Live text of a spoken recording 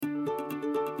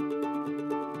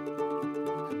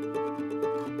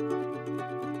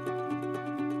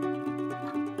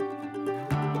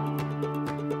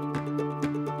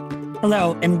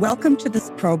Hello, and welcome to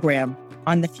this program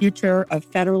on the future of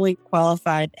federally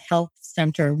qualified health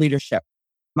center leadership.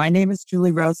 My name is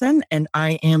Julie Rosen, and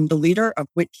I am the leader of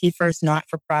Whit Kiefer's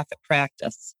not-for-profit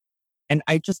practice. And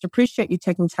I just appreciate you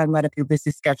taking time out of your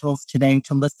busy schedules today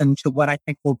to listen to what I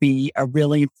think will be a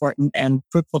really important and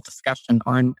fruitful discussion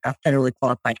on federally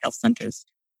qualified health centers.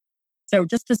 So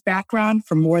just as background,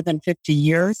 for more than 50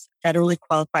 years, federally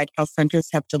qualified health centers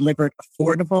have delivered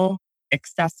affordable,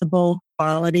 accessible,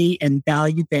 quality, and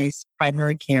value-based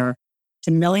primary care to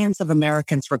millions of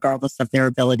Americans regardless of their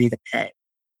ability to pay.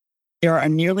 There are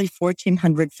nearly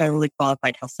 1,400 federally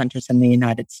qualified health centers in the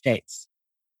United States.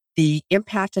 The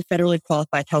impact of federally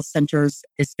qualified health centers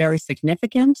is very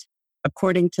significant.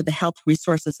 According to the Health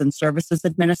Resources and Services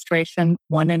Administration,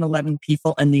 1 in 11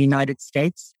 people in the United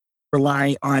States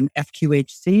rely on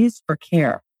FQHCs for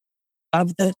care.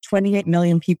 Of the 28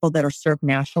 million people that are served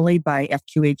nationally by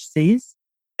FQHCs,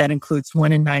 that includes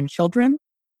 1 in 9 children,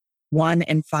 1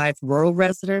 in 5 rural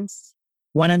residents,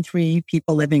 1 in 3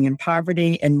 people living in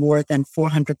poverty, and more than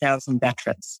 400,000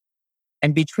 veterans.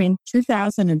 And between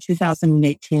 2000 and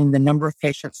 2018, the number of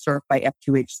patients served by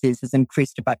FQHCs has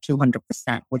increased about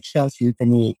 200%, which shows you the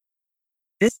need.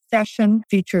 This session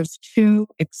features 2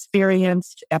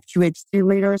 experienced FQHC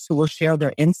leaders who will share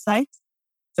their insights.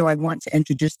 So I want to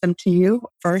introduce them to you.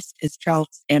 First is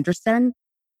Charles Anderson,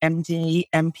 MD,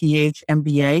 MPH,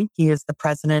 MBA. He is the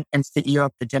president and CEO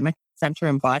of the Dimick Center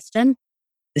in Boston.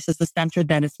 This is the center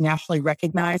that is nationally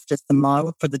recognized as the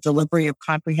model for the delivery of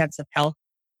comprehensive health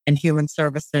and human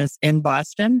services in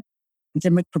Boston.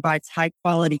 Dimick provides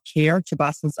high-quality care to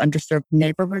Boston's underserved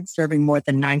neighborhoods, serving more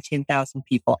than 19,000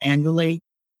 people annually.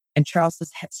 And Charles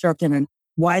has served in a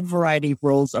wide variety of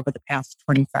roles over the past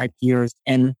 25 years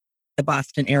in the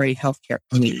Boston area healthcare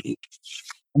community.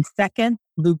 And second,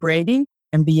 Lou Brady,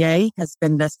 MBA, has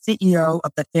been the CEO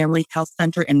of the Family Health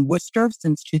Center in Worcester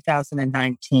since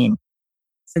 2019.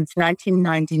 Since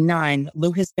 1999,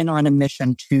 Lou has been on a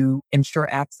mission to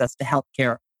ensure access to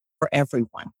healthcare for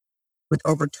everyone. With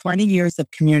over 20 years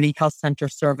of community health center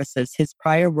services, his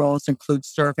prior roles include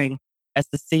serving as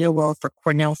the COO for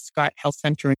Cornell Scott Health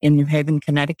Center in New Haven,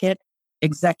 Connecticut,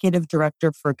 executive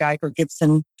director for Geiger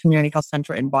Gibson Community Health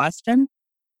Center in Boston,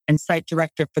 and site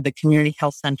director for the Community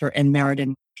Health Center in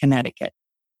Meriden, Connecticut.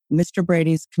 Mr.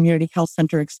 Brady's community health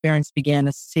center experience began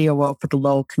as COO for the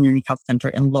Lowell Community Health Center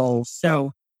in Lowell.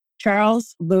 So,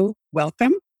 Charles, Lou,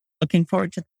 welcome. Looking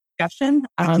forward to the discussion.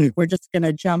 We're just going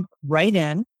to jump right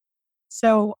in.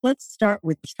 So let's start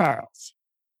with Charles.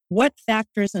 What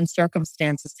factors and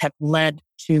circumstances have led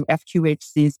to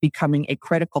FQHCs becoming a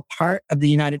critical part of the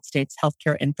United States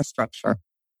healthcare infrastructure?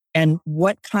 And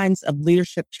what kinds of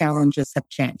leadership challenges have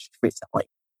changed recently?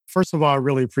 First of all, I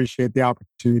really appreciate the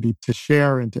opportunity to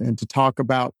share and to talk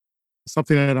about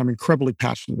something that I'm incredibly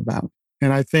passionate about.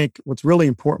 And I think what's really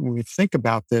important when we think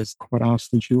about this, quite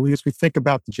honestly, Julie, is we think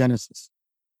about the genesis.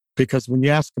 Because when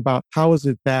you ask about how is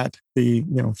it that the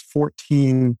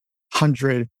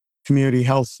 1,400 community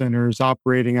health centers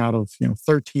operating out of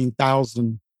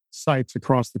 13,000 sites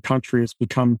across the country has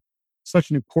become such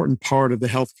an important part of the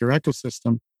healthcare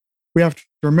ecosystem, we have to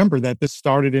remember that this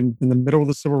started in the middle of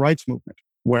the civil rights movement,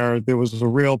 where there was a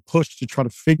real push to try to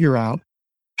figure out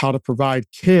how to provide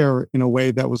care in a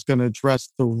way that was going to address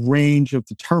the range of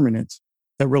determinants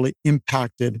that really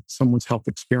impacted someone's health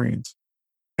experience.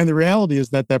 And the reality is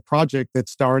that that project that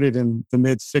started in the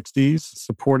mid-'60s,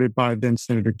 supported by then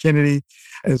Senator Kennedy,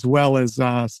 as well as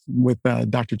with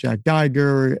Dr. Jack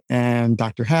Geiger and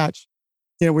Dr. Hatch,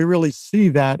 we really see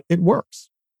that it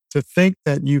works. To think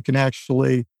that you can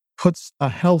actually put a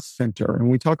health center, and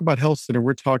when we talk about health center,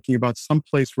 we're talking about some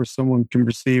place where someone can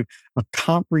receive a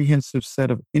comprehensive set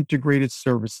of integrated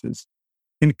services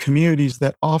in communities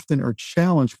that often are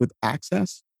challenged with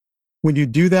access. When you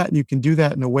do that, and you can do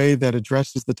that in a way that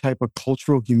addresses the type of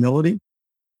cultural humility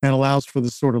and allows for the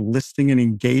sort of listening and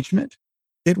engagement,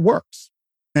 it works.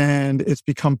 And it's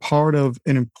become part of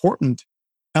an important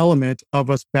element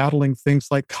of us battling things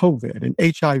like COVID and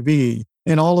HIV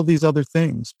and all of these other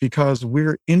things, because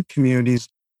we're in communities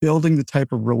building the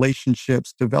type of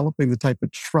relationships, developing the type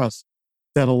of trust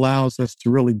that allows us to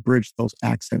really bridge those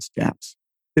access gaps.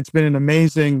 It's been an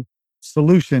amazing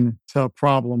solution to a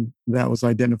problem that was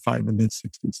identified in the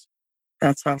mid-'60s.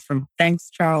 That's awesome. Thanks,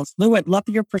 Charles. Lou, I'd love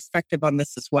your perspective on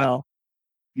this as well.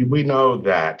 We know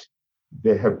that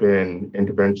there have been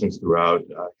interventions throughout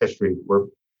history where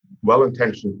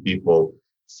well-intentioned people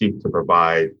seek to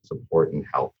provide support and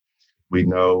help. We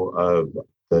know of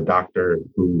the doctor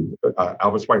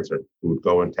Albert Schweitzer, who would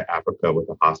go into Africa with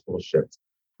the hospital ships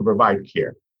to provide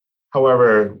care.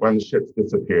 However, when the ships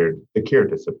disappeared, the care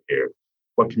disappeared.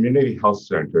 what community health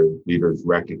center leaders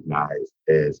recognize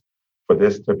is for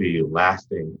this to be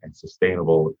lasting and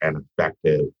sustainable and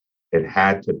effective, it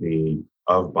had to be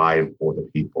of, by, and for the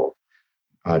people.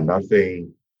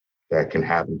 Nothing that can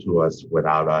happen to us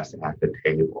without us at the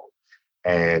table.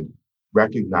 And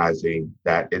recognizing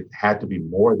that it had to be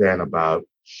more than about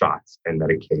shots and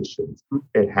medications.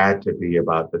 It had to be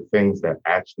about the things that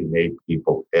actually made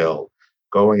people ill,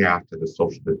 going after the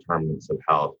social determinants of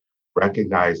health,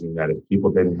 recognizing that if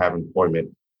people didn't have employment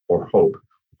or hope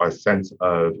or a sense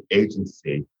of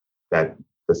agency, that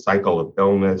the cycle of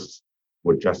illness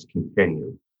would just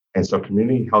continue. And so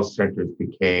community health centers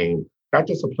became not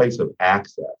just a place of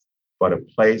access, but a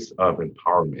place of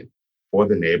empowerment for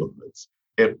the neighborhoods.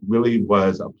 It really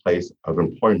was a place of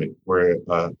employment where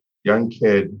a young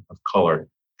kid of color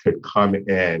could come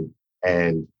in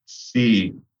and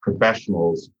see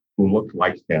professionals who looked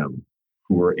like him,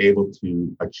 who were able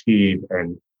to achieve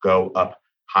and go up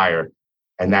higher.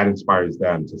 And that inspires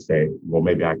them to say, well,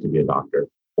 maybe I could be a doctor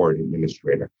or an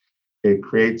administrator. It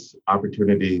creates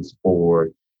opportunities for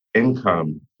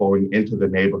income flowing into the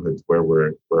neighborhoods where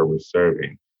we're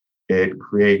serving. It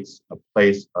creates a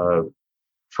place of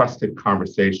trusted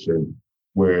conversation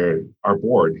where our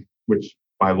board, which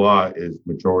by law is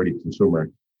majority consumer,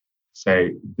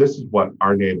 say, this is what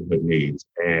our neighborhood needs.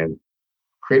 And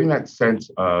creating that sense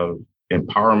of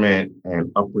empowerment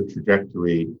and upward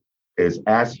trajectory is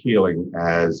as healing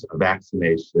as a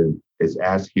vaccination, is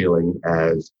as healing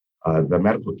as the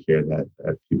medical care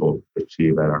that people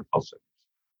achieve at our health centers.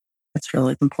 That's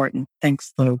really important.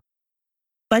 Thanks, Lou.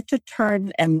 I'd like to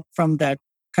turn and from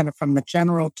the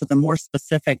general to the more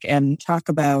specific and talk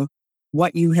about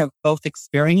what you have both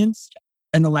experienced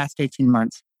in the last 18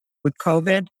 months with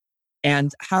COVID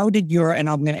and how did and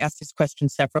I'm going to ask these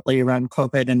questions separately around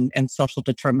COVID and social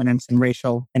determinants and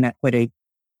racial inequity.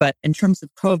 But in terms of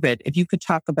COVID, if you could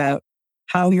talk about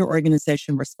how your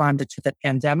organization responded to the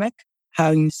pandemic,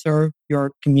 how you serve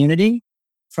your community,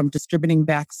 from distributing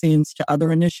vaccines to other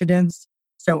initiatives.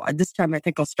 So this time, I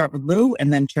think I'll start with Lou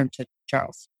and then turn to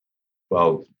Charles.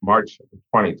 Well, March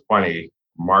 2020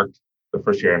 marked the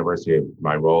first year anniversary of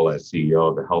my role as CEO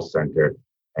of the health center,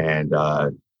 and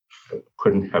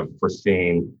couldn't have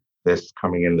foreseen this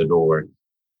coming in the door,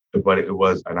 but it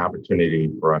was an opportunity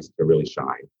for us to really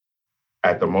shine.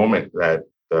 At the moment that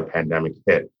the pandemic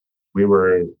hit, we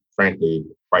were frankly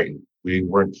frightened. We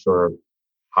weren't sure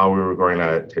how we were going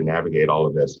to navigate all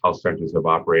of this. Health centers have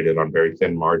operated on very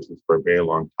thin margins for a very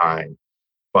long time,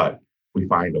 but we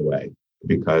find a way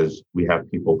because we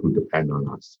have people who depend on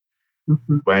us.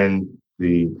 Mm-hmm. When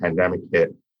the pandemic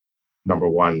hit, number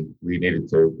one, we needed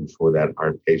to ensure that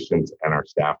our patients and our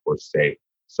staff were safe.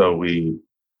 So we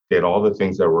did all the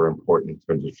things that were important in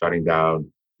terms of shutting down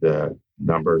the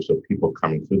numbers of people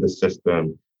coming through the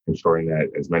system, ensuring that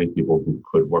as many people who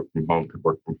could work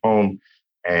from home,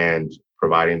 and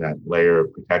providing that layer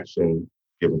of protection,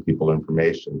 giving people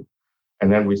information.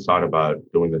 And then we thought about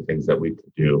doing the things that we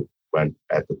could do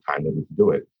at the time that we could do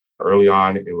it. Early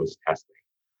on, it was testing,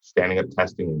 standing up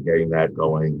testing and getting that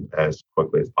going as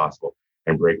quickly as possible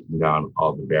and breaking down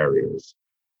all the barriers.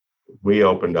 We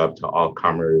opened up to all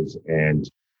comers and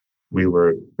we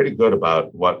were pretty good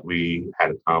about what we had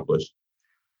accomplished.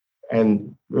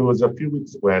 And it was a few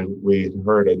weeks when we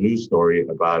heard a news story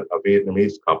about a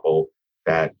Vietnamese couple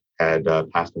that had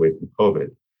passed away from COVID.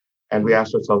 And we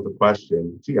asked ourselves the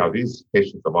question, are these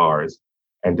patients of ours?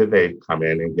 And did they come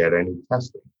in and get any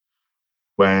testing?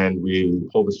 When we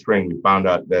pulled the string, we found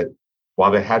out that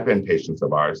while they had been patients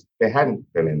of ours, they hadn't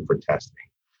been in for testing.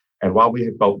 And while we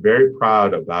had felt very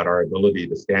proud about our ability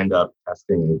to stand up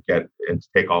testing and to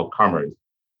take all comers,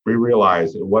 we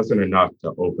realized it wasn't enough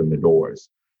to open the doors.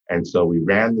 And so we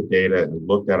ran the data and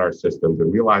looked at our systems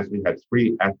and realized we had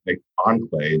 3 ethnic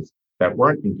enclaves that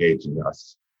weren't engaging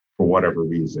us for whatever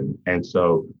reason. And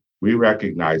so we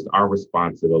recognized our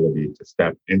responsibility to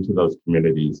step into those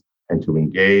communities and to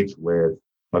engage with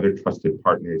other trusted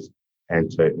partners and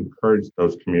to encourage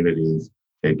those communities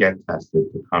to get tested,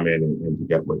 to come in and to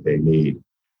get what they need.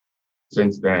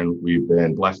 Since then, we've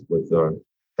been blessed with the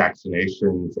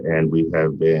vaccinations and we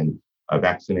have been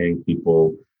vaccinating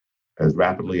people as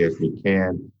rapidly as we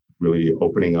can, really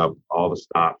opening up all the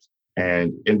stops.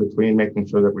 And in between, making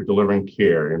sure that we're delivering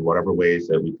care in whatever ways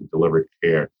that we can deliver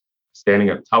care, standing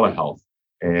up telehealth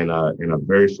in a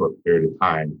very short period of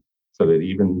time so that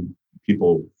even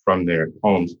people from their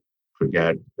homes could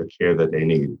get the care that they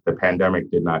need. The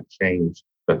pandemic did not change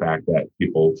the fact that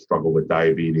people struggle with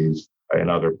diabetes and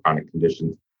other chronic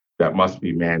conditions that must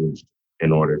be managed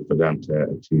in order for them to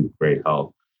achieve great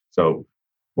health. So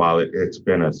while it's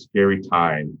been a scary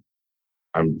time,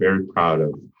 I'm very proud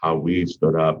of how we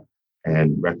stood up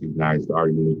and recognized our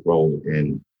unique role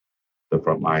in the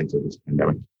front lines of this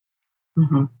pandemic.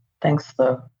 Mm-hmm. Thanks,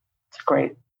 Lou. It's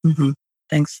great. Mm-hmm.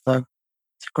 Thanks, Lou.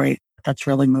 It's great. That's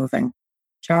really moving.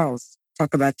 Charles,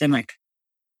 talk about Dimick.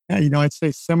 Yeah, I'd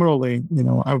say similarly,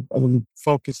 I would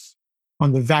focus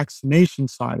on the vaccination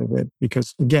side of it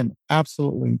because, again,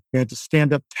 absolutely, we had to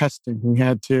stand up testing. We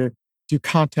had to do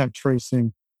contact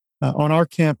tracing. On our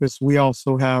campus, we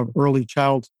also have early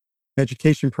child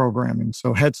education programming.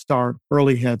 So Head Start,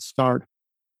 early Head Start,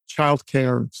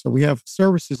 childcare. So we have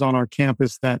services on our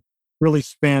campus that really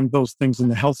span those things in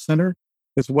the health center,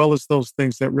 as well as those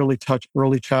things that really touch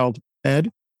early child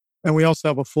ed. And we also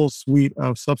have a full suite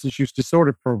of substance use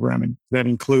disorder programming that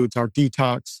includes our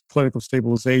detox, clinical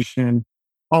stabilization,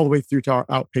 all the way through to our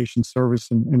outpatient service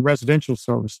and residential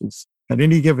services. At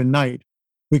any given night,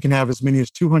 we can have as many as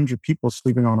 200 people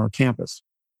sleeping on our campus.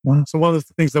 Wow. So one of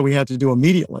the things that we had to do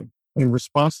immediately in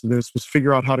response to this was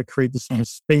figure out how to create this kind of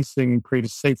spacing and create a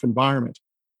safe environment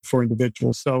for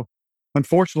individuals. So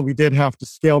unfortunately, we did have to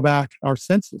scale back our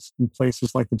census in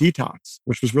places like the detox,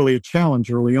 which was really a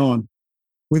challenge early on.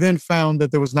 We then found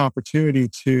that there was an opportunity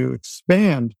to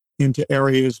expand into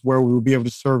areas where we would be able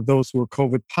to serve those who were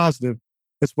COVID positive,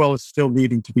 as well as still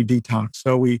needing to be detoxed.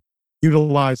 So we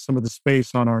utilized some of the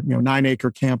space on our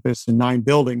 9-acre campus and 9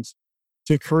 buildings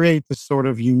to create the sort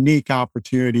of unique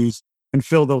opportunities and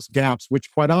fill those gaps,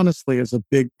 which quite honestly is a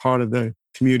big part of the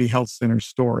community health center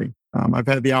story. I've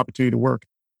had the opportunity to work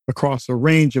across a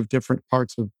range of different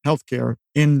parts of healthcare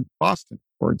in Boston,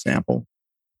 for example.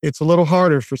 It's a little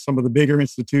harder for some of the bigger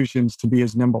institutions to be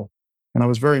as nimble. And I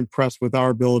was very impressed with our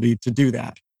ability to do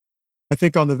that. I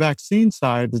think on the vaccine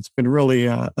side, it's been really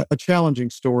a challenging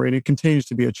story, and it continues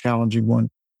to be a challenging one,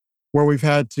 where we've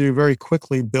had to very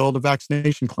quickly build a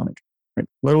vaccination clinic, right?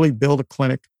 Literally build a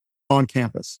clinic on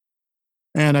campus.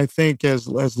 And I think as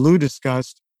Lou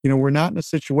discussed, we're not in a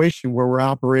situation where we're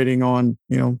operating on,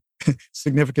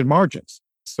 significant margins.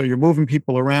 So you're moving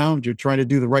people around, you're trying to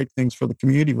do the right things for the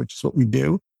community, which is what we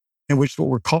do, and which is what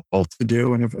we're called to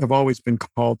do and have always been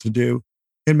called to do,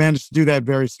 and managed to do that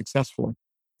very successfully.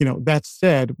 That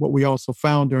said, what we also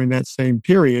found during that same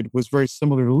period was very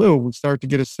similar to Lou. We started to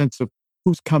get a sense of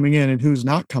who's coming in and who's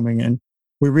not coming in.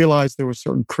 We realized there were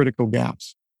certain critical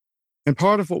gaps. And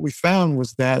part of what we found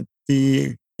was that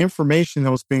the information that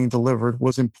was being delivered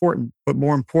was important, but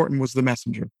more important was the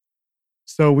messenger.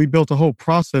 So we built a whole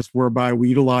process whereby we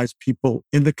utilize people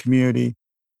in the community.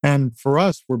 And for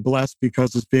us, we're blessed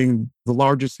because as being the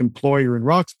largest employer in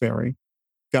Roxbury,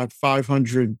 got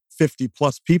 550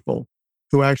 plus people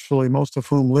who actually, most of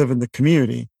whom live in the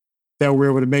community, that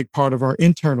we're able to make part of our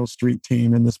internal street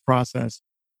team in this process.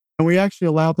 And we actually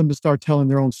allowed them to start telling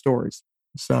their own stories.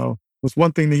 So it was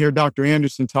one thing to hear Dr.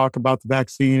 Anderson talk about the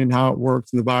vaccine and how it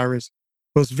works and the virus.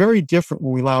 It was very different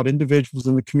when we allowed individuals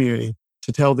in the community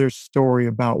to tell their story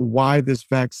about why this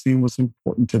vaccine was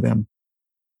important to them.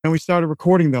 And we started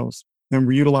recording those, and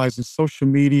we're utilizing social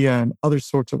media and other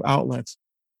sorts of outlets.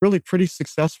 Really pretty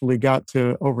successfully got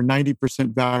to over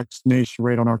 90% vaccination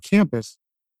rate on our campus.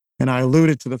 And I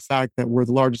alluded to the fact that we're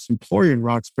the largest employer in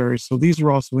Roxbury. So these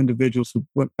are also individuals who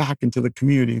went back into the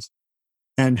communities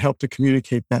and helped to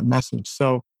communicate that message.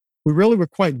 So we really were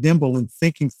quite nimble in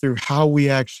thinking through how we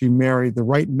actually marry the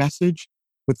right message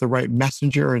with the right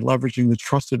messenger and leveraging the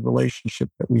trusted relationship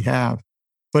that we have.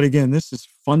 But again, this is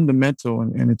fundamental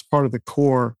and it's part of the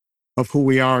core of who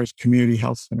we are as community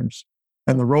health centers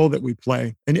and the role that we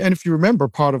play. And if you remember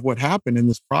part of what happened in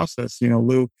this process,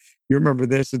 Lou, you remember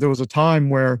this, that there was a time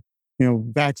where,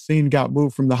 vaccine got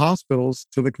moved from the hospitals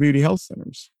to the community health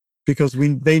centers because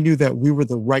they knew that we were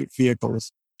the right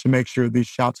vehicles to make sure these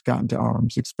shots got into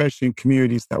arms, especially in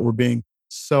communities that were being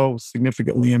so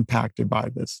significantly impacted by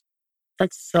this.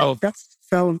 That's so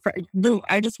Lou,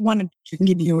 I just wanted to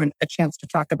give you a chance to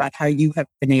talk about how you have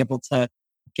been able to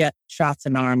get shots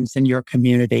in arms in your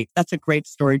community. That's a great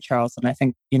story, Charles. And I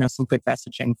think, some good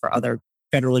messaging for other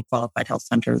federally qualified health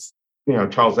centers.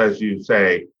 Charles, as you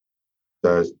say,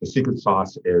 the secret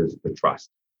sauce is the trust.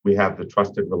 We have the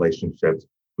trusted relationships.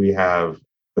 We have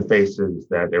the faces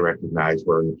that they recognize.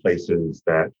 We're in the places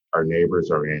that our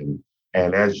neighbors are in.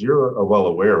 And as you're well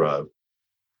aware of,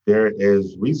 there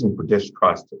is reason for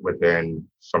distrust within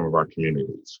some of our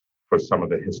communities for some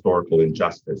of the historical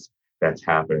injustice that's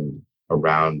happened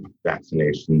around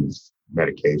vaccinations,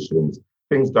 medications,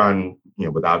 things done,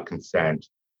 without consent,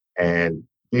 and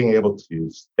being able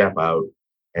to step out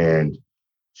and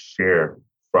share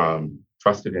from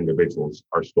trusted individuals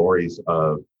our stories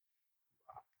of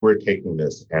we're taking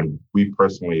this and we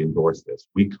personally endorse this.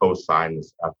 We co-sign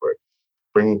this effort,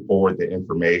 bringing forward the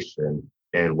information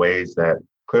in ways that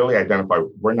clearly identify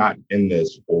we're not in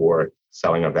this for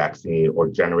selling a vaccine or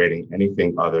generating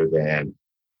anything other than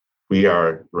we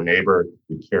are your neighbor,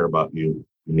 we care about you,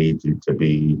 we need you to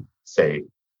be safe.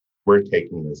 We're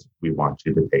taking this, we want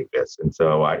you to take this. And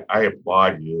so I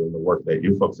applaud you and the work that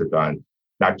you folks have done,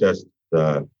 not just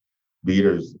the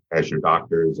leaders as your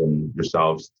doctors and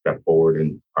yourselves step forward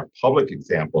and are public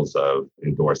examples of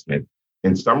endorsement.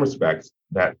 In some respects,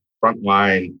 that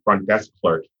frontline front desk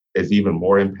clerk is even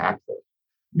more impactful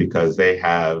because they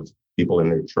have people in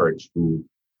their church who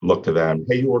look to them.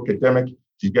 Hey, you academic, did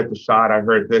you get the shot? I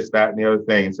heard this, that, and the other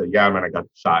thing. And say, yeah, man, I got the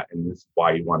shot. And this is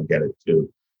why you want to get it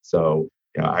too. So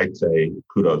I'd say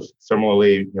kudos.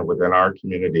 Similarly, within our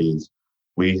communities,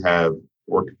 we have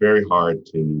worked very hard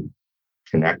to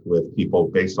connect with people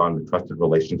based on the trusted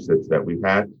relationships that we've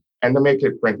had and to make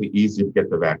it, frankly, easy to get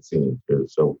the vaccine too.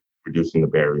 So reducing the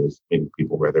barriers, meeting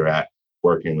people where they're at,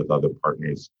 working with other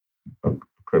partners, a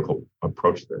critical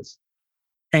approach to this.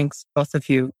 Thanks, both of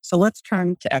you. So let's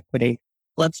turn to equity.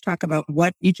 Let's talk about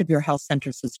what each of your health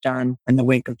centers has done in the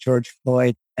wake of George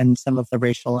Floyd and some of the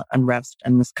racial unrest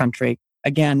in this country.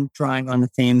 Again, drawing on the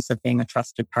themes of being a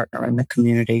trusted partner in the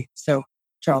community. So,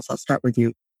 Charles, I'll start with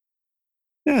you.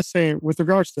 Yeah, say with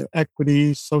regards to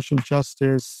equity, social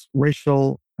justice,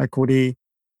 racial equity,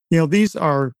 these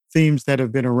are themes that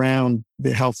have been around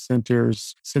the health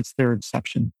centers since their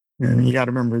inception. And you got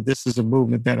to remember, this is a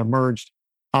movement that emerged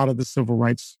out of the civil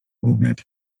rights movement.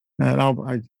 And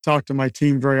I talk to my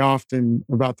team very often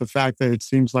about the fact that it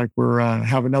seems like we're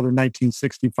have another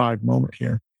 1965 moment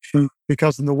here.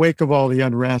 Because in the wake of all the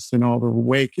unrest and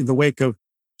in the wake of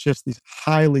just these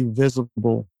highly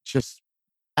visible, just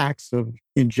acts of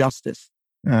injustice,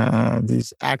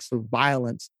 these acts of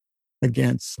violence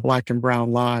against Black and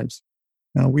brown lives,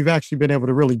 we've actually been able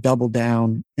to really double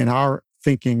down in our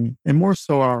thinking and more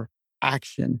so our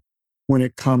action when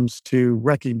it comes to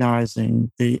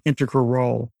recognizing the integral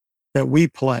role that we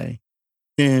play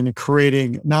in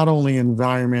creating not only an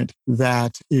environment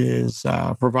that is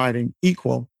providing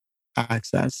equal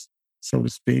access, so to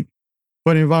speak,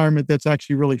 but an environment that's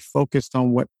actually really focused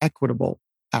on what equitable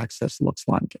access looks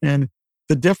like. And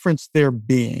the difference there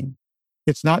being,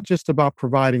 it's not just about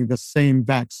providing the same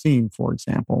vaccine, for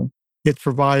example, it's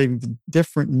providing the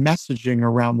different messaging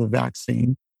around the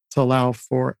vaccine to allow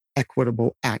for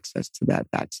equitable access to that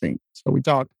vaccine. So we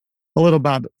talked a little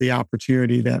about the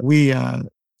opportunity that we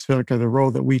took, or the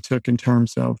role that we took in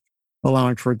terms of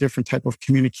allowing for a different type of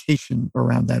communication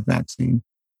around that vaccine.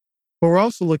 But we're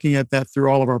also looking at that through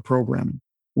all of our programming.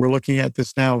 We're looking at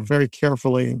this now very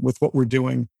carefully with what we're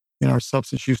doing in our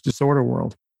substance use disorder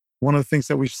world. One of the things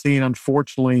that we've seen,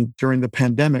 unfortunately, during the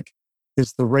pandemic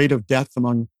is the rate of death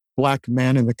among Black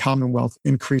men in the Commonwealth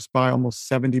increased by almost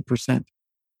 70%.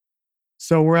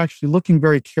 So we're actually looking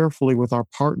very carefully with our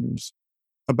partners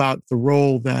about the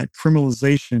role that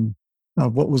criminalization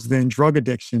of what was then drug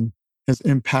addiction has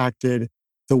impacted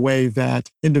the way that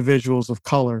individuals of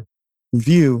color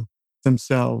view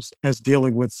themselves as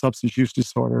dealing with substance use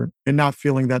disorder and not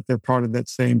feeling that they're part of that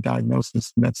same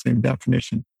diagnosis and that same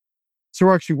definition. So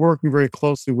we're actually working very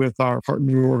closely with our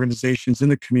partner organizations in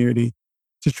the community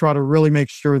to try to really make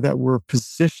sure that we're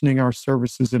positioning our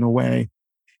services in a way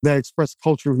that express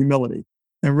cultural humility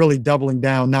and really doubling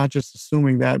down, not just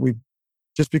assuming that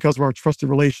just because of our trusted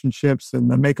relationships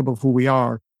and the makeup of who we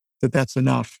are, that's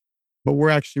enough. But we're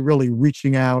actually really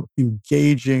reaching out,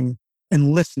 engaging,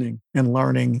 and listening and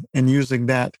learning and using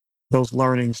those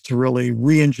learnings to really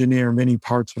re-engineer many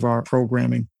parts of our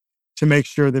programming to make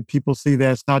sure that people see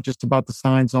that it's not just about the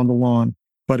signs on the lawn,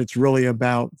 but it's really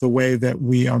about the way that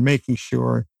we are making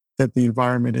sure that the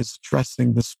environment is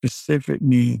addressing the specific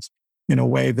needs in a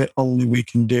way that only we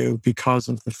can do because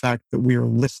of the fact that we are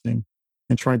listening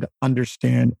and trying to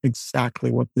understand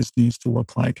exactly what this needs to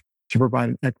look like to provide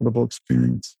an equitable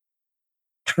experience.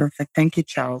 Terrific. Thank you,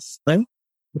 Charles. Lou?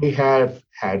 We have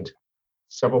had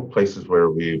several places where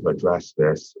we've addressed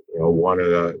this. One of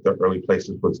the early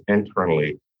places was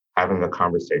internally having the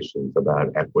conversations about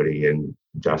equity and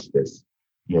justice.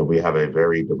 We have a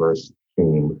very diverse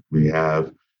team. We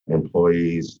have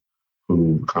employees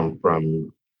who come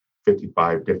from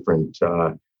 55 different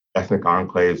ethnic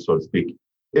enclaves, so to speak.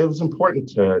 It was important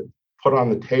to put on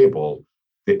the table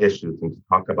the issues and to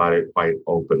talk about it quite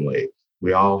openly.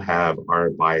 We all have our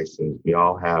biases. We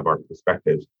all have our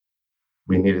perspectives.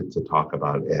 We needed to talk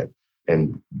about it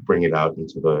and bring it out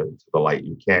into the light.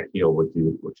 You can't heal what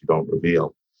you don't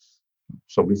reveal.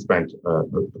 So we spent a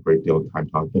great deal of time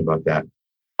talking about that.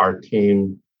 Our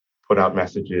team put out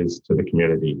messages to the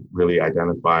community, really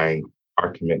identifying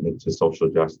our commitment to social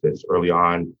justice. Early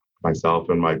on, myself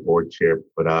and my board chair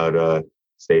put out a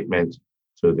statement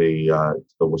the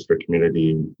Worcester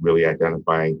community, really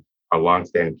identifying our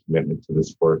longstanding commitment to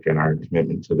this work and our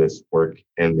commitment to this work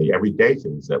in the everyday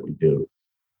things that we do,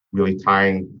 really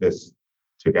tying this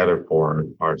together for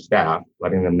our staff,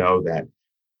 letting them know that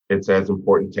it's as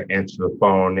important to answer the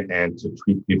phone and to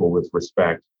treat people with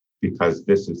respect, because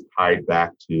this is tied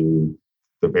back to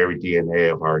the very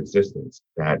DNA of our existence,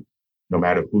 that no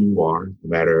matter who you are, no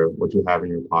matter what you have in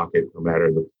your pocket, no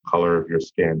matter the color of your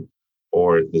skin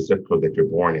or the zip code that you're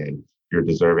born in, you're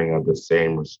deserving of the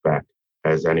same respect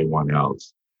as anyone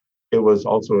else. It was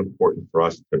also important for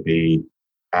us to be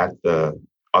at the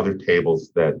other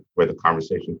tables where the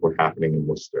conversations were happening in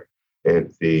Worcester,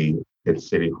 at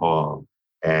City Hall,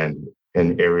 and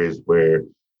in areas where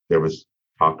there was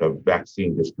talk of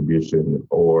vaccine distribution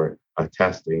or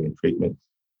testing and treatment,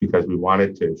 because we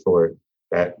wanted to ensure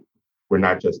that we're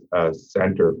not just a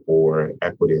center for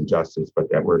equity and justice,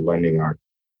 but that we're lending our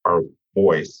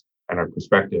voice and our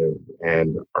perspective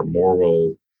and our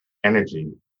moral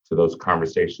energy to those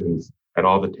conversations at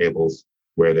all the tables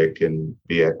where there can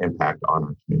be an impact on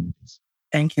our communities.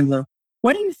 Thank you, Lou.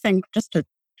 What do you think, just to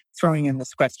throwing in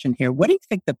this question here, what do you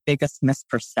think the biggest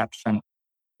misperception,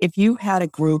 if you had a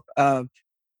group of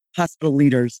hospital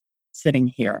leaders sitting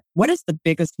here, what is the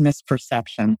biggest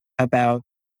misperception about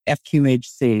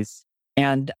FQHCs?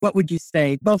 And what would you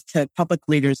say, both to public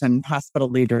leaders and hospital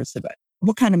leaders, about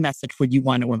what kind of message would you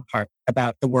want to impart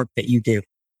about the work that you do?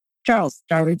 Charles,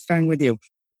 starting with you.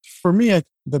 For me,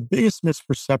 the biggest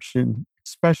misperception,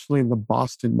 especially in the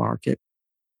Boston market,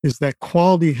 is that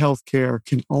quality healthcare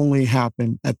can only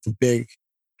happen at the big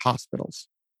hospitals.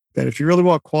 That if you really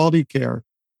want quality care,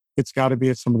 it's got to be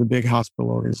at some of the big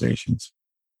hospital organizations.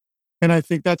 And I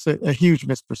think that's a huge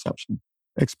misperception,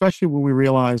 especially when we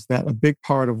realize that a big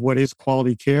part of what is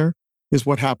quality care is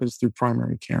what happens through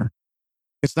primary care.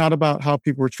 It's not about how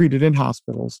people are treated in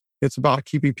hospitals. It's about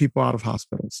keeping people out of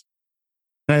hospitals.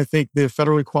 And I think the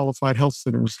federally qualified health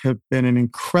centers have been an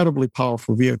incredibly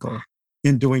powerful vehicle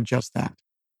in doing just that.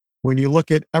 When you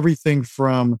look at everything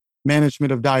from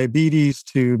management of diabetes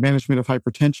to management of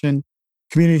hypertension,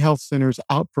 community health centers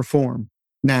outperform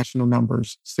national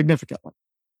numbers significantly.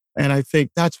 And I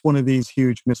think that's one of these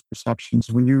huge misperceptions.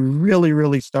 When you really,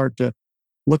 really start to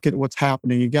look at what's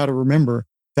happening, you got to remember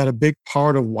that a big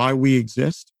part of why we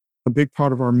exist, a big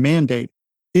part of our mandate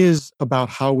is about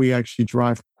how we actually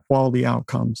drive quality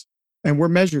outcomes. And we're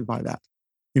measured by that.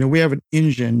 We have an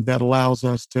engine that allows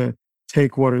us to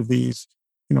take what are these,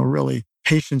 really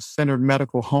patient-centered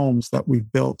medical homes that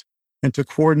we've built and to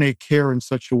coordinate care in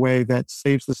such a way that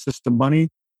saves the system money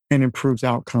and improves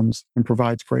outcomes and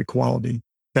provides great quality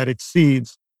that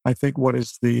exceeds, I think, what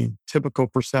is the typical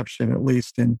perception, at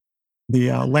least in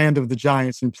the land of the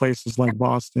giants in places like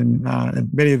Boston and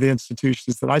many of the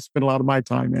institutions that I spend a lot of my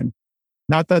time in.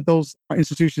 Not that those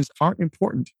institutions aren't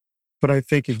important, but I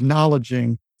think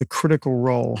acknowledging the critical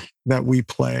role that we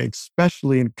play,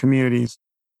 especially in communities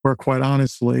where, quite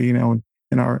honestly,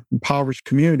 in our impoverished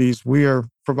communities, we are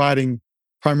providing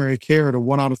primary care to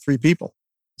 1 out of 3 people.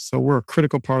 So we're a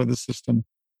critical part of the system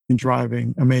in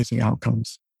driving amazing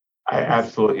outcomes. I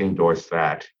absolutely endorse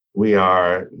that. We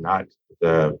are not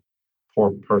the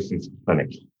poor person's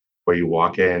clinic where you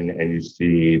walk in and you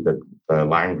see the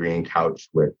lime green couch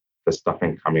with the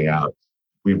stuffing coming out.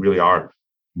 We really are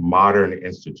modern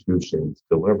institutions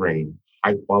delivering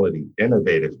high quality,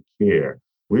 innovative care.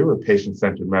 We were a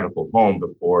patient-centered medical home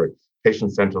before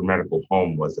patient-centered medical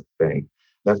home was a thing.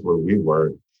 That's where we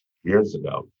were years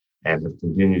ago and have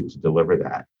continued to deliver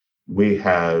that. We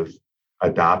have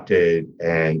adopted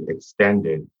and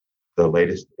extended the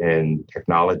latest in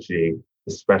technology,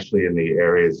 especially in the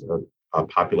areas of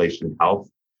population health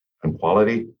and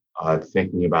quality,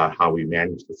 thinking about how we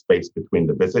manage the space between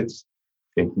the visits,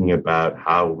 thinking about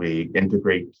how we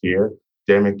integrate care.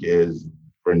 DMIC is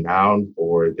renowned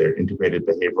for their integrated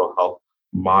behavioral health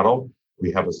model.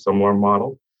 We have a similar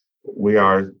model. We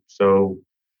are so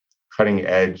cutting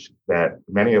edge that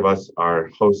many of us are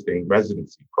hosting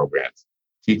residency programs,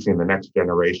 teaching the next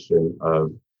generation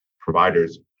of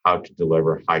providers how to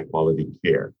deliver high quality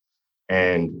care.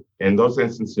 And in those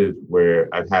instances where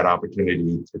I've had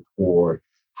opportunity to tour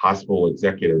hospital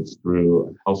executives through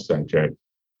a health center,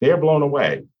 they're blown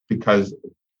away because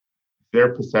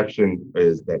their perception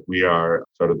is that we are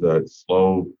sort of the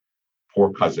slow,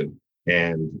 poor cousin.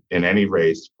 And in any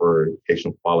race for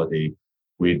patient quality,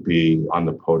 we'd be on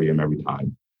the podium every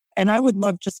time. And I would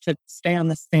love just to stay on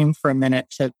this theme for a minute,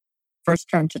 to first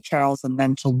turn to Charles and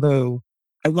then to Lou.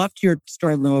 I loved your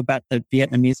story, Lou, about the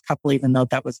Vietnamese couple, even though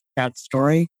that was a bad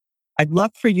story. I'd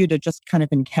love for you to just kind of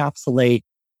encapsulate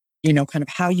kind of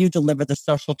how you deliver the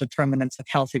social determinants of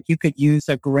health. If you could use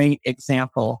a great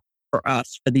example for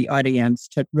us, for the audience,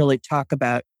 to really talk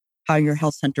about how your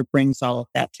health center brings all of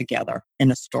that together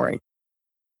in a story.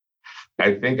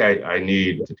 I think I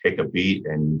need to take a beat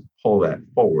and pull that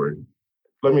forward.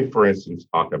 Let me, for instance,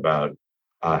 talk about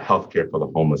healthcare for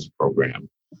the homeless program.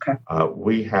 Okay.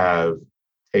 We have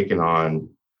taken on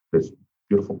this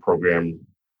beautiful program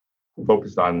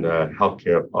focused on the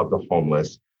healthcare of the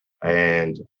homeless.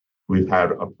 And we've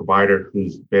had a provider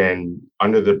who's been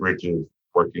under the bridges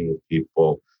working with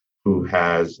people, who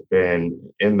has been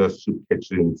in the soup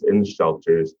kitchens, in the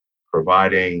shelters,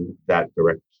 providing that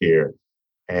direct care.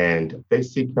 And they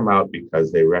seek him out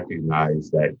because they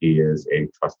recognize that he is a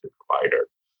trusted provider.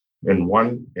 In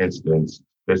one instance,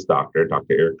 this doctor,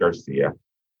 Dr. Eric Garcia,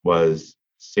 was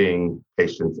seeing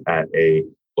patients at a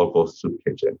local soup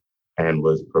kitchen and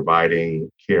was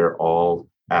providing care all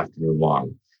afternoon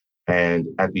long. And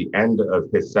at the end of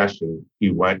his session,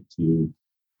 he went to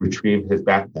retrieve his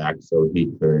backpack so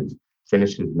he could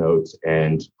finish his notes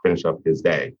and finish up his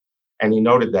day. And he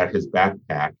noted that his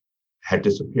backpack had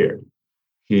disappeared.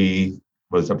 He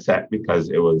was upset because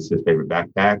it was his favorite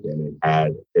backpack and it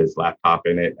had his laptop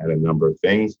in it and a number of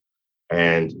things.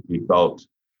 And he felt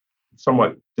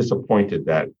somewhat disappointed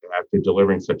that after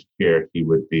delivering such care, he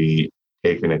would be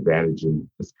taken advantage in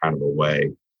this kind of a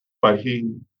way. But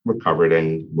he recovered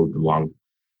and moved along.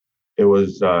 It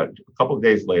was a couple of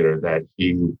days later that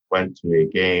he went to a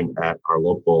game at our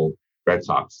local Red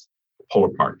Sox, Polar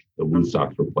Park. The Blue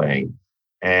Sox were playing.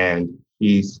 And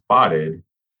he spotted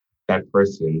that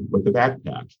person with the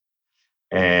backpack.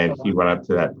 And he went up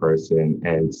to that person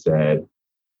and said,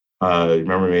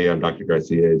 remember me? I'm Dr.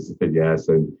 Garcia. He said, yes.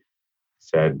 And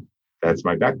said, that's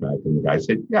my backpack. And the guy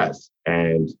said, yes.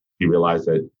 And he realized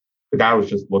that the guy was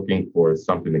just looking for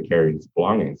something to carry his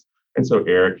belongings. And so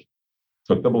Eric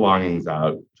took the belongings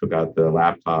out, took out the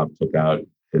laptop, took out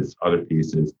his other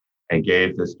pieces, and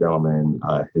gave this gentleman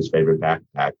his favorite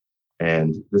backpack.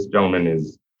 And this gentleman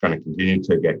is going to continue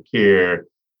to get care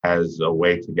as a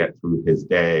way to get through his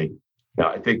day.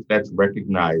 Now, I think that's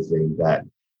recognizing that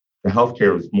the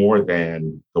healthcare was more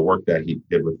than the work that he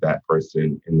did with that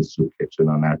person in the soup kitchen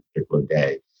on that particular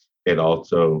day. It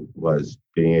also was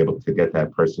being able to get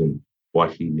that person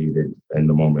what he needed in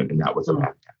the moment, and that was a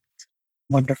backpack.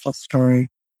 Wonderful story.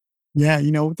 Yeah,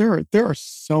 there are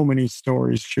so many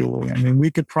stories, Julie. I mean,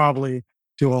 we could probably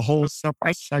do a whole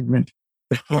separate segment.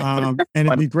 And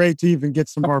it'd be great to even get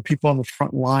some of our people on the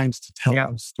front lines to tell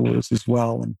those stories as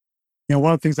well. And,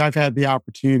 one of the things I've had the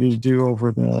opportunity to do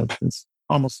over this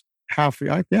almost been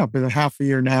a half a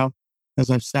year now, as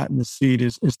I've sat in the seat,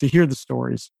 is to hear the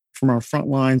stories from our front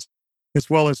lines, as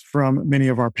well as from many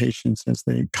of our patients as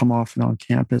they come off and on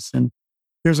campus. And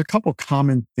there's a couple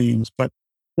common themes, but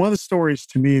one of the stories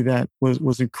to me that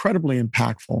was incredibly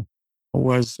impactful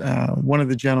was one of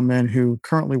the gentlemen who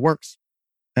currently works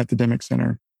at the Dimick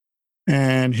Center.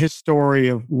 And his story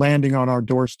of landing on our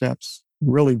doorsteps,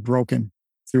 really broken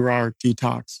through our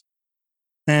detox.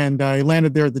 And he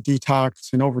landed there at the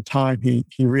detox. And over time, he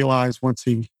realized once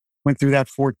he went through that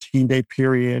 14-day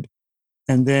period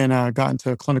and then got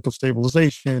into clinical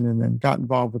stabilization and then got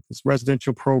involved with this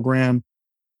residential program,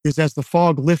 is as the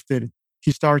fog lifted,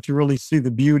 he started to really see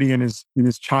the beauty in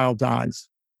his child's eyes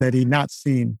that he'd not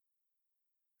seen.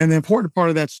 And the important part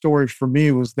of that story for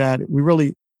me was that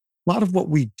a lot of what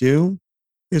we do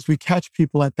is we catch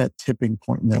people at that tipping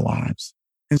point in their lives.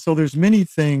 And so there's many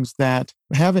things that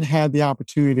haven't had the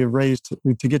opportunity to raise to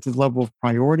get to the level of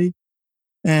priority.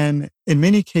 And in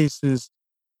many cases,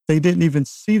 they didn't even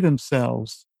see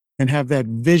themselves and have that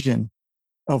vision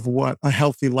of what a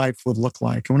healthy life would look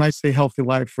like. And when I say healthy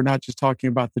life, we're not just talking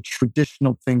about the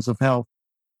traditional things of health,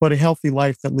 but a healthy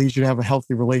life that leads you to have a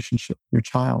healthy relationship with your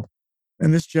child.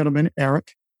 And this gentleman,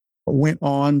 Eric, went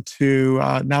on to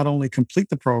not only complete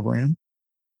the program,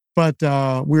 but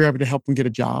we were able to help him get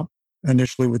a job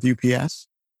initially with UPS,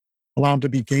 allow him to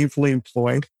be gainfully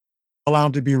employed, allow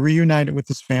him to be reunited with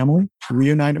his family,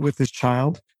 reunited with his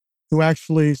child, who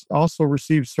actually also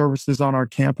received services on our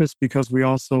campus because we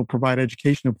also provide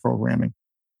educational programming.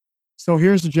 So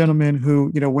here's a gentleman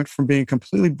who, went from being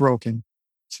completely broken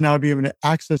to now be able to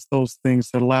access those things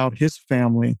that allowed his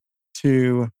family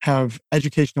to have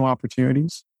educational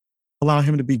opportunities, allow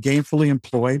him to be gainfully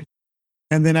employed,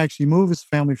 and then actually move his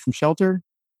family from shelter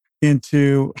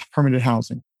into permanent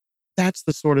housing. That's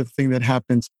the sort of thing that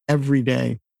happens every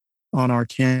day on our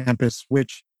campus,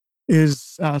 which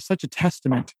is such a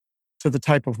testament to the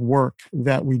type of work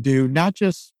that we do, not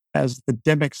just as the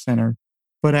Dimick Center,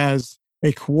 but as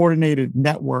a coordinated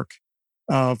network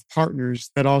of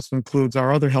partners that also includes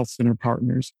our other health center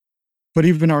partners but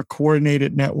even our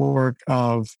coordinated network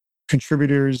of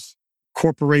contributors,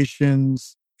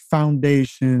 corporations,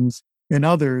 foundations, and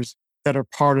others that are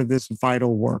part of this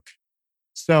vital work.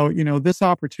 So, this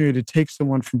opportunity to take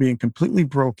someone from being completely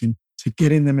broken to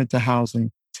getting them into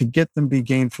housing, to get them be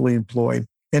gainfully employed,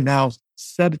 and now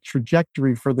set a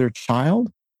trajectory for their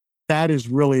child, that is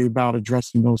really about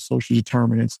addressing those social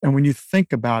determinants. And when you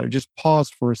think about it, just pause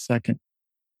for a second.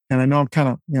 And I know I'm kind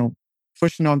of,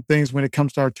 pushing on things when it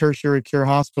comes to our tertiary care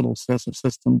hospital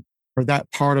system or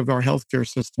that part of our healthcare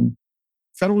system.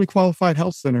 Federally qualified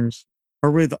health centers are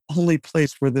really the only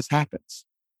place where this happens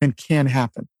and can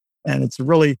happen. And it's a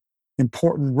really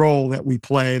important role that we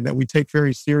play that we take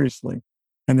very seriously.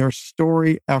 And there's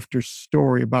story after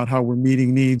story about how we're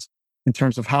meeting needs in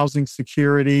terms of housing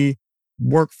security,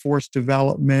 workforce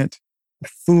development,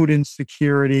 food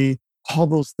insecurity. All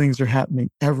those things are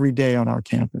happening every day on our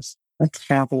campus. That's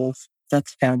fabulous.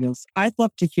 That's fabulous. I'd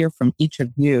love to hear from each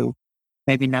of you,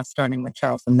 maybe now starting with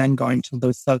Charles and then going to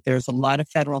Lou. So there's a lot of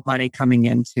federal money coming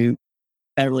into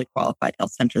federally qualified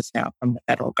health centers now from the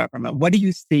federal government. What do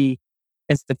you see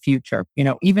as the future?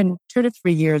 Even 2 to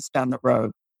 3 years down the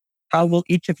road, how will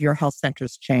each of your health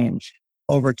centers change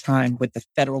over time with the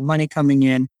federal money coming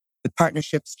in, with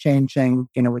partnerships changing,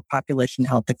 with population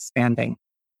health expanding?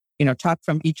 Talk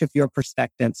from each of your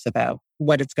perspectives about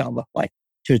what it's going to look like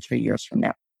 2 to 3 years from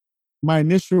now. My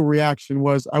initial reaction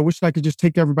was, I wish I could just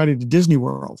take everybody to Disney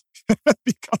World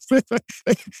because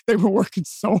they were working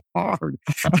so hard,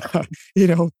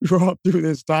 throughout through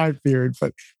this time period.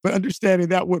 But understanding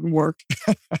that wouldn't work.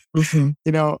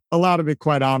 A lot of it,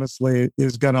 quite honestly,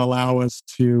 is going to allow us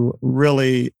to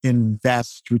really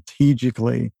invest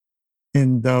strategically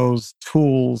in those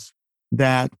tools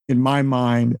that, in my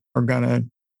mind, are going to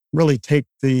really take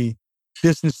the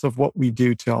business of what we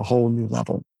do to a whole new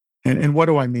level. And what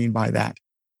do I mean by that?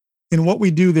 In what we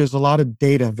do, there's a lot of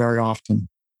data very often,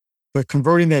 but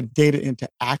converting that data into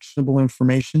actionable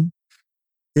information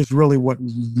is really what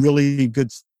really good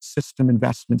system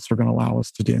investments are going to allow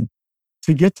us to do.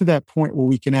 To get to that point where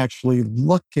we can actually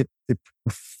look at the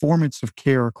performance of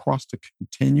care across the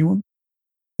continuum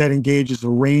that engages a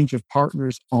range of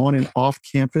partners on and off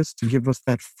campus to give us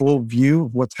that full view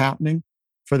of what's happening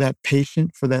for that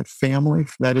patient, for that family,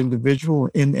 for that individual,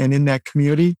 and in that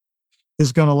community,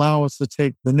 is going to allow us to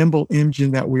take the nimble engine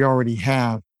that we already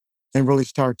have and really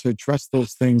start to address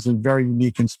those things in very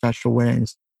unique and special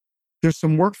ways. There's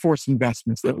some workforce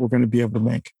investments that we're going to be able to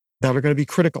make that are going to be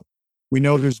critical. We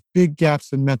know there's big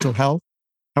gaps in mental health,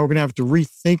 and we're going to have to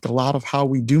rethink a lot of how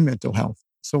we do mental health.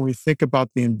 So when we think about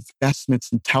the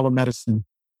investments in telemedicine,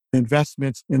 the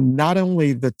investments in not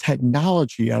only the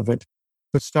technology of it,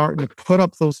 but starting to put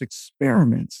up those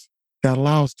experiments that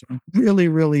allow us to really,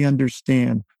 really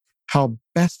understand how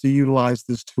best to utilize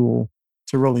this tool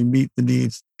to really meet the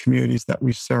needs of communities that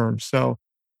we serve. So,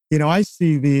 I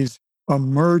see these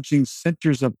emerging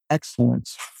centers of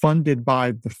excellence funded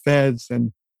by the feds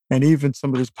and even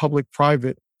some of these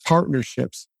public-private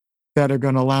partnerships that are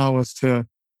going to allow us to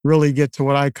really get to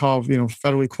what I call,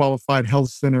 federally qualified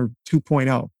health center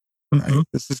 2.0. Right?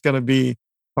 This is going to be,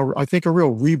 I think, a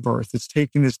real rebirth. It's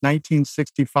taking this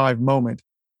 1965 moment,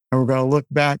 and we're going to look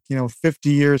back, 50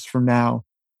 years from now,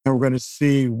 and we're going to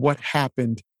see what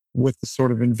happened with the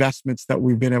sort of investments that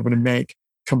we've been able to make,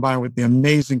 combined with the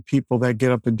amazing people that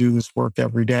get up and do this work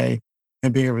every day,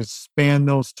 and being able to expand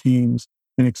those teams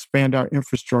and expand our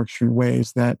infrastructure in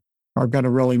ways that are going to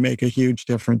really make a huge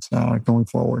difference going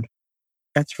forward.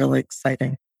 That's really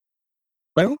exciting.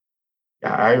 Lou?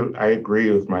 Yeah, I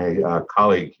agree with my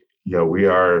colleague. We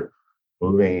are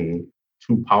moving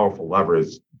two powerful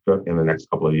levers in the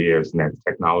next couple of years, and that's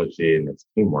technology and it's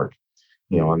teamwork.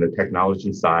 On the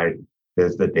technology side,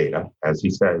 there's the data. As he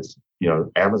says,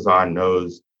 Amazon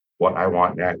knows what I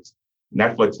want next.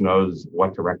 Netflix knows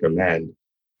what to recommend.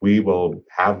 We will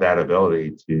have that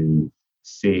ability to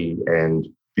see and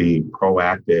be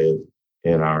proactive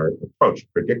in our approach,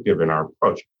 predictive in our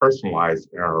approach, personalized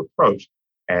in our approach,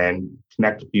 and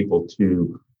connect people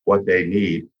to what they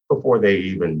need before they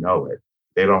even know it.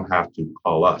 They don't have to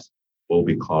call us. We'll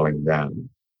be calling them.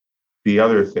 The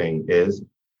other thing is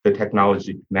the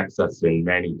technology connects us in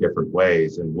many different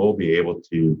ways, and we'll be able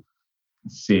to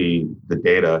see the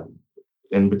data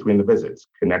in between the visits,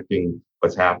 connecting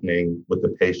what's happening with the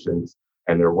patients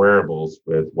and their wearables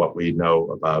with what we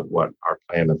know about what our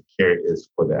plan of care is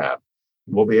for them.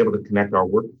 We'll be able to connect our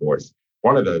workforce.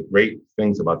 One of the great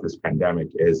things about this pandemic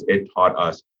is it taught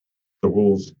us the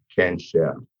rules can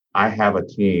shift. I have a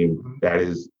team that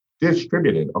is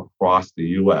distributed across the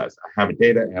U.S. I have a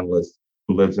data analyst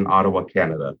who lives in Ottawa,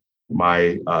 Canada.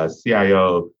 My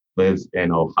CIO lives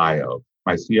in Ohio. My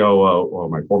My COO, or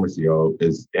my former COO,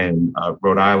 is in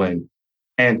Rhode Island.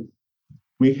 And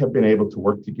we have been able to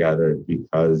work together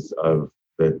because of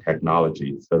the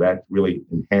technology. So that really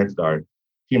enhanced our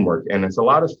teamwork. And it's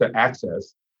allowed us to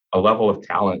access a level of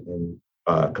talent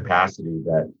and capacity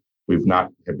that we've not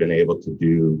have been able to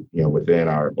do, within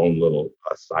our own little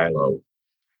silo.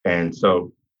 And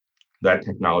so that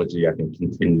technology, I think,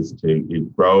 continues to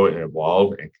grow and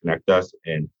evolve and connect us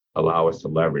and allow us to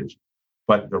leverage.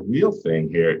 But the real thing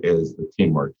here is the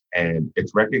teamwork, and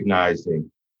it's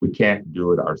recognizing we can't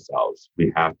do it ourselves.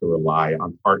 We have to rely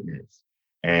on partners.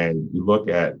 And you look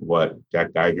at what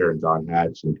Jack Geiger and John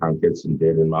Hatch and Tom Gibson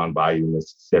did in Mountain Bayou,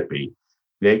 Mississippi.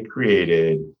 They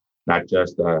created not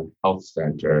just a health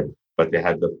center, but they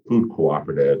had the food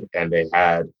cooperative, and they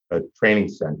had a training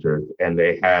center, and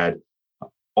they had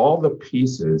all the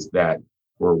pieces that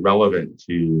were relevant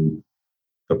to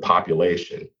the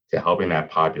population, to helping that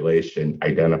population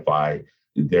identify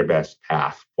their best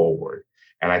path forward.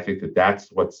 And I think that that's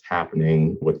what's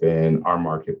happening within our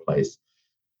marketplace.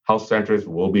 Health centers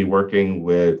will be working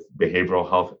with behavioral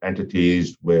health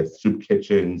entities, with soup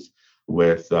kitchens,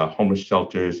 with homeless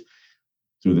shelters,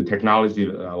 through the technology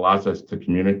that allows us to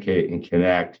communicate and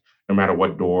connect. No matter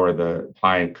what door the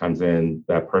client comes in,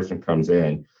 that person comes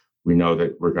in, we know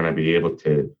that we're going to be able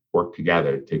to work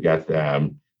together to get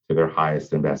them to their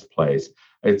highest and best place.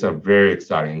 It's a very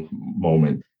exciting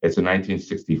moment. It's a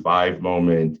 1965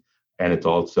 moment. And it's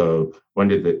also, when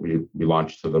did we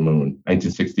launch to the moon?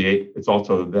 1968. It's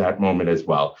also that moment as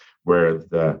well, where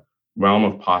the realm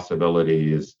of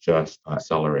possibility is just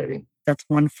accelerating. That's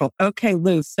wonderful. Okay,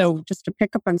 Lou. So just to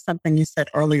pick up on something you said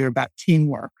earlier about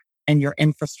teamwork and your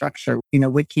infrastructure,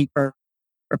 WITKeeper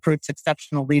recruits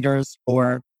exceptional leaders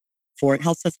for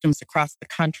health systems across the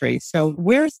country. So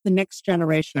where's the next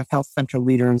generation of health center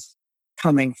leaders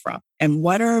coming from? And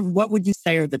what would you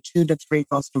say are the 2 to 3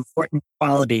 most important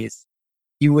qualities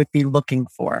you would be looking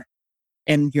for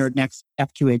in your next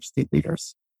F2HC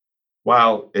leaders?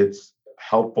 While it's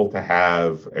helpful to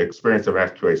have experience of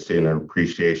F2HC and an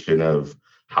appreciation of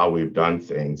how we've done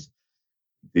things,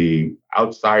 the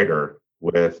outsider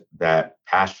with that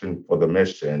passion for the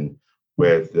mission,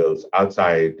 with those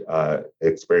outside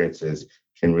experiences,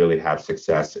 can really have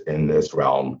success in this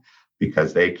realm,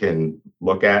 because they can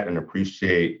look at and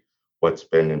appreciate what's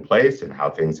been in place and how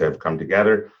things have come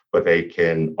together, but they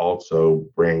can also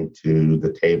bring to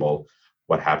the table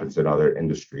what happens in other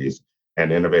industries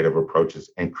and innovative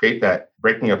approaches, and create that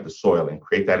breaking up the soil and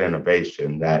create that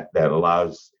innovation that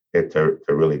allows it to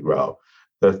really grow.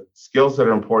 The skills that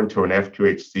are important to an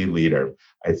F2HC leader,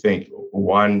 I think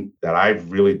one that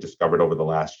I've really discovered over the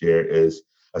last year is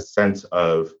a sense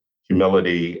of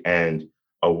humility and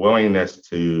a willingness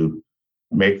to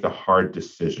make the hard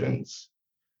decisions.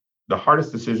 The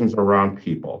hardest decisions are around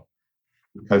people,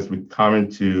 because we come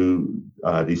into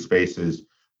these spaces,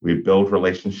 we build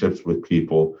relationships with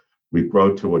people, we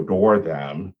grow to adore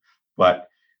them, but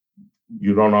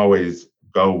you don't always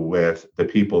go with the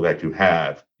people that you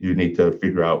have. You need to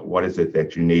figure out what is it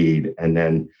that you need, and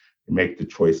then make the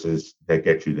choices that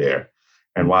get you there.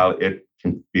 And while it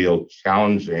can feel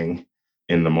challenging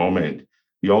in the moment,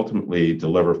 you ultimately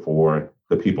deliver for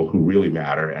the people who really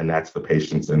matter, and that's the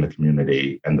patients in the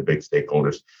community and the big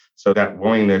stakeholders. So that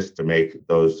willingness to make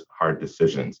those hard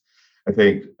decisions. I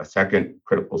think a second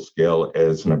critical skill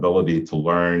is an ability to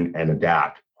learn and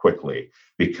adapt quickly,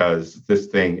 because this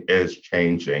thing is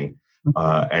changing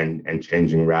and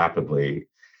changing rapidly.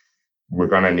 We're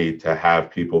going to need to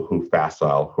have people who are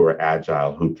facile, who are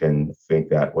agile, who can think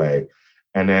that way.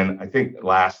 And then I think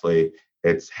lastly,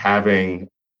 it's having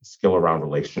skill around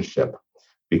relationship,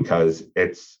 because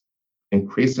it's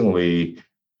increasingly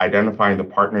identifying the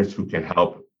partners who can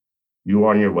help you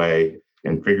on your way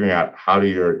and figuring out how do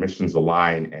your missions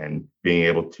align and being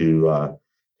able to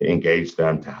engage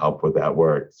them to help with that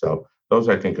work. So those,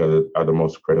 I think, are the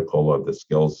most critical of the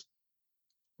skills,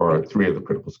 or 3 of the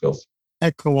critical skills.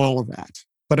 Echo all of that.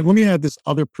 But let me add this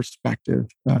other perspective,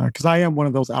 because I am one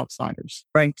of those outsiders.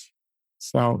 Right.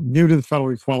 So new to the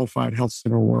federally qualified health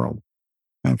center world.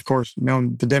 And of course,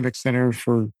 known the Demick Center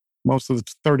for most of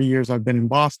the 30 years I've been in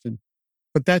Boston.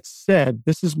 But that said,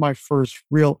 this is my first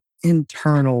real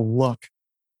internal look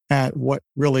at what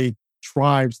really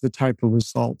drives the type of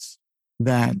results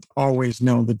that always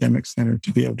know the Demick Center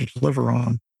to be able to deliver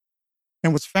on.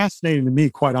 And what's fascinating to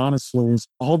me, quite honestly, is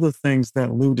all the things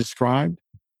that Lou described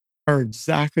are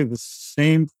exactly the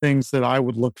same things that I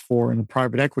would look for in a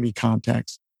private equity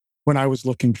context when I was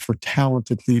looking for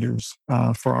talented leaders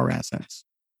for our assets.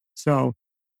 So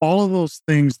all of those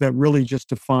things that really just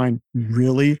define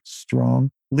really strong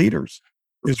leaders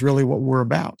is really what we're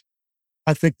about.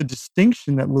 I think the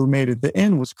distinction that Lou made at the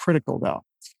end was critical, though,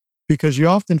 because you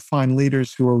often find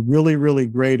leaders who are really, really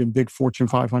great in big Fortune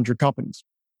 500 companies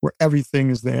where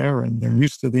everything is there and they're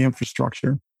used to the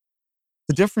infrastructure.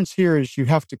 The difference here is you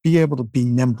have to be able to be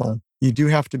nimble. You do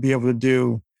have to be able to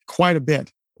do quite a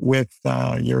bit with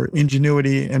your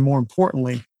ingenuity and, more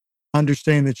importantly,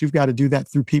 understand that you've got to do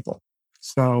that through people.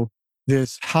 So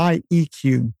this high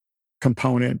EQ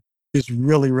component is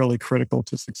really, really critical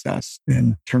to success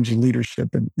in terms of leadership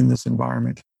in this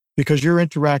environment, because you're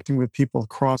interacting with people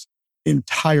across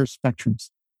entire spectrums.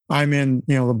 I'm in,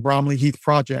 the Bromley Heath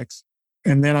projects,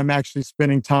 and then I'm actually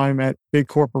spending time at big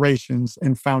corporations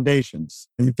and foundations.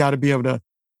 And you've got to be able to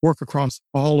work across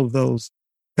all of those,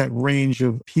 that range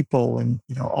of people and,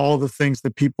 all the things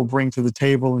that people bring to the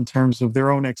table in terms of their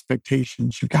own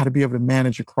expectations. You've got to be able to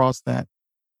manage across that.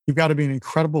 You've got to be an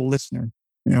incredible listener.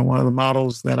 One of the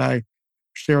models that I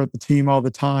share with the team all the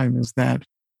time is that,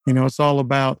 it's all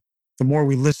about the more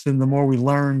we listen, the more we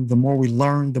learn, the more we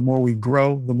learn, the more we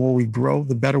grow,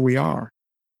 the better we are.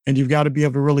 And you've got to be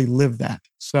able to really live that.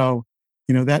 So,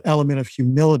 that element of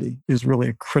humility is really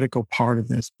a critical part of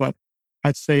this. But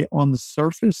I'd say on the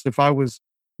surface, if I was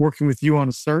working with you on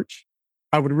a search,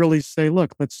 I would really say,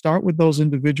 look, let's start with those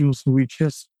individuals who we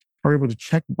just are able to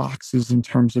check boxes in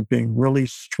terms of being really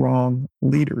strong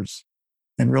leaders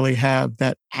and really have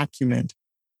that acumen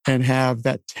and have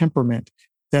that temperament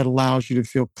that allows you to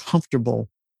feel comfortable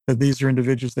that these are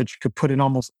individuals that you could put in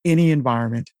almost any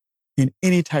environment, in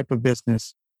any type of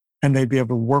business, and they'd be able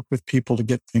to work with people to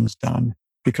get things done,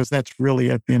 because that's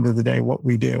really, at the end of the day, what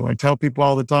we do. I tell people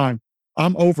all the time,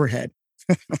 I'm overhead,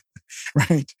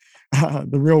 right?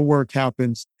 The real work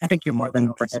happens. I think you're more than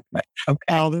overhead, but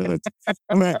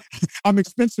okay. I'm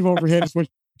expensive overhead is what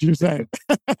you're saying.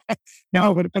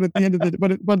 No, but at the end of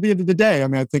the day,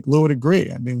 I think Lou would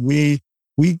agree.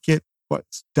 We get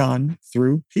what's done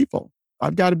through people.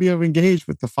 I've got to be able to engage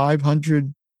with the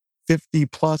 550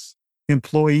 plus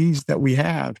employees that we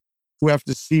have, who have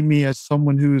to see me as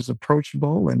someone who's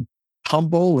approachable and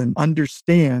humble and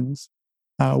understands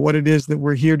what it is that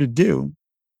we're here to do.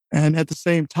 And at the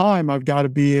same time, I've got to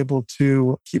be able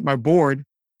to keep my board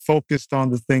focused on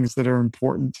the things that are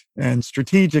important and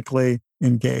strategically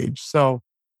engaged. So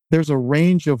there's a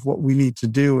range of what we need to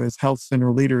do as health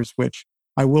center leaders, which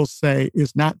I will say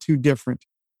is not too different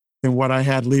than what I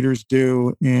had leaders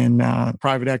do in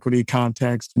private equity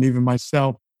context, and even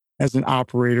myself as an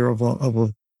operator of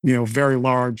a very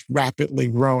large, rapidly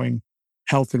growing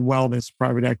health and wellness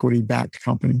private equity backed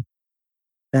company.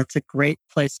 That's a great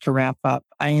place to wrap up.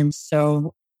 I am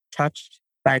so touched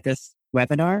by this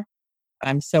webinar.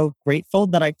 I'm so grateful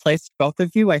that I placed both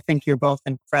of you. I think you're both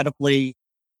incredibly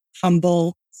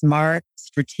humble, smart,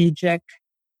 strategic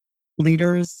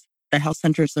leaders. The health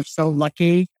centers are so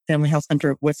lucky. Family Health Center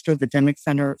of Worcester, the Demick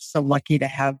Center, so lucky to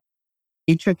have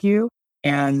each of you.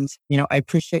 And, I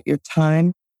appreciate your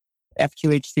time.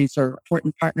 FQHCs are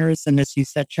important partners. And as you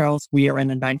said, Charles, we are in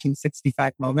a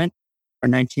 1965 moment or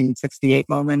 1968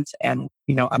 moment. And,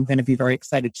 I'm going to be very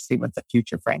excited to see what the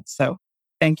future brings. So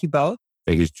thank you both.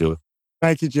 Thank you, Julie.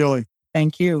 Thank you, Julie.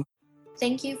 Thank you.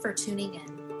 Thank you for tuning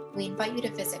in. We invite you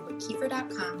to visit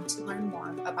whitkiefer.com to learn more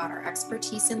about our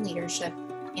expertise in leadership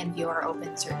and view our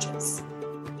open searches.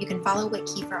 You can follow Whit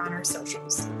Kiefer on our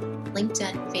socials,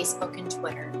 LinkedIn, Facebook, and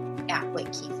Twitter @Whit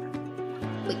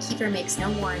Kiefer. Whit Kiefer makes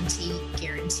no warranty,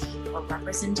 guarantee, or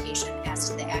representation as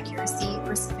to the accuracy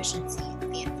or sufficiency of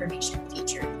the information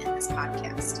featured in this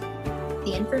podcast.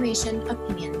 The information,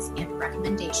 opinions, and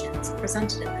recommendations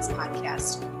presented in this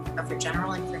podcast are for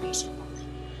general information only.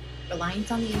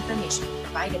 Reliance on the information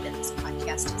provided in this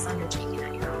podcast is undertaken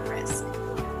at your own risk.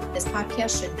 This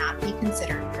podcast should not be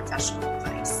considered professional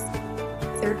advice.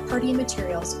 Third-party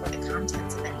materials or the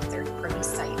contents of any third-party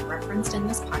site referenced in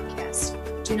this podcast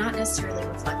do not necessarily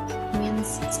reflect the opinions,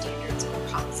 standards, or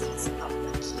policies of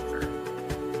Whit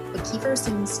Kiefer. Whit Kiefer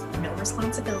assumes no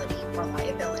responsibility or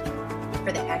liability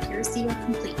for the accuracy or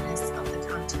completeness of the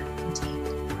content contained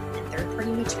in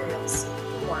third-party materials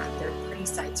or on third-party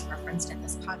sites referenced in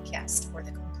this podcast, or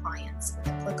the compliance with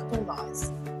applicable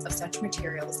laws of such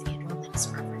materials and/or links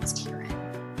referenced herein.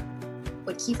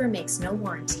 Whit Kiefer makes no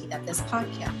warranty that this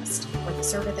podcast, or the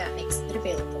server that makes it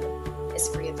available, is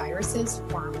free of viruses,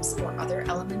 worms, or other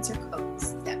elements or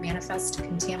codes that manifest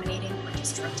contaminating or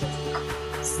destructive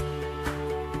properties.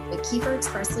 Whit Kiefer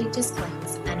expressly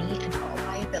disclaims any and all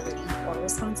liability or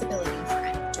responsibility for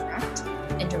any direct,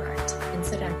 indirect,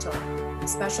 incidental,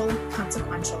 special,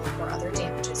 consequential, or other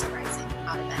damages arising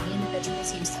out of any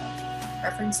individual's use of,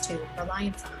 reference to,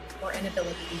 reliance on, or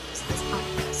inability to use this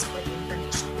podcast or the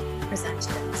information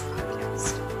presented in this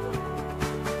podcast.